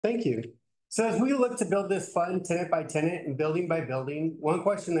Thank you. So as we look to build this fund tenant by tenant and building by building, one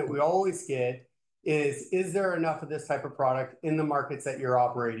question that we always get is there enough of this type of product in the markets that you're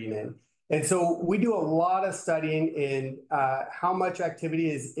operating in? And so we do a lot of studying in how much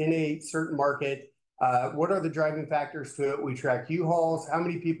activity is in a certain market. What are the driving factors to it? We track U-Hauls, how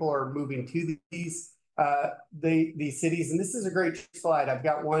many people are moving to these cities. And this is a great slide. I've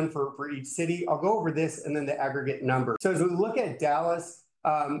got one for each city. I'll go over this and then the aggregate number. So as we look at Dallas,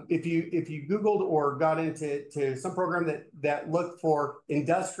 if you Googled or got into some program that looked for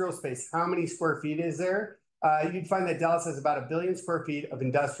industrial space, how many square feet is there? You'd find that Dallas has about 1 billion square feet of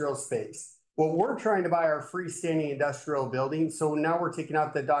industrial space. Well, we're trying to buy our freestanding industrial buildings. So now we're taking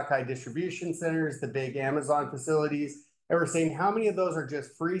out the dock-high distribution centers, the big Amazon facilities, and we're saying how many of those are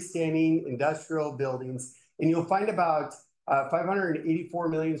just freestanding industrial buildings. And you'll find about 584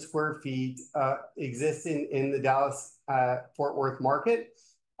 million square feet exist in the Dallas Fort Worth market.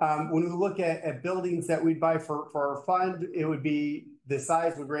 When we look at buildings that we'd buy for our fund, it would be the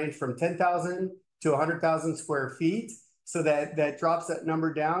size would range from 10,000 to 100,000 square feet. So that drops that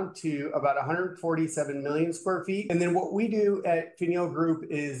number down to about 147 million square feet. And then what we do at Finial Group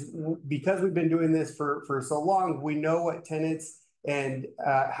is, because we've been doing this for so long, we know what tenants and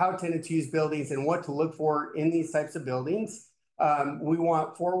how tenants use buildings and what to look for in these types of buildings. We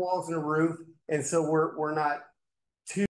want 4 walls and a roof. And so we're not